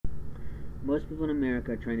Most people in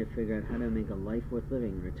America are trying to figure out how to make a life worth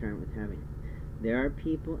living and retirement worth having. There are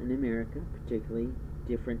people in America, particularly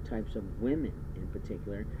different types of women in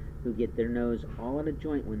particular, who get their nose all out of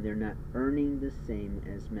joint when they're not earning the same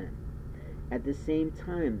as men. At the same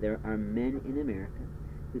time, there are men in America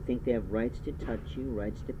who think they have rights to touch you,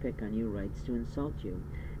 rights to pick on you, rights to insult you,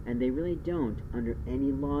 and they really don't under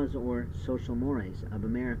any laws or social mores of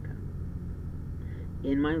America.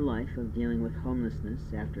 In my life of dealing with homelessness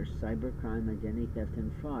after cybercrime, identity theft,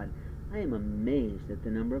 and fraud, I am amazed at the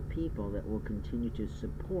number of people that will continue to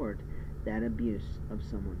support that abuse of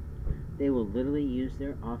someone. They will literally use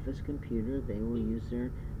their office computer, they will use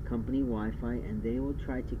their company Wi-Fi, and they will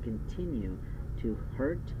try to continue to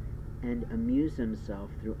hurt and amuse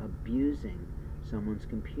themselves through abusing someone's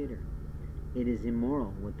computer. It is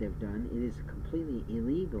immoral what they've done. It is completely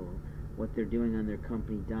illegal what they're doing on their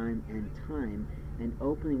company dime and time, and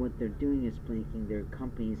openly what they're doing is making their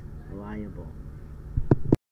companies liable.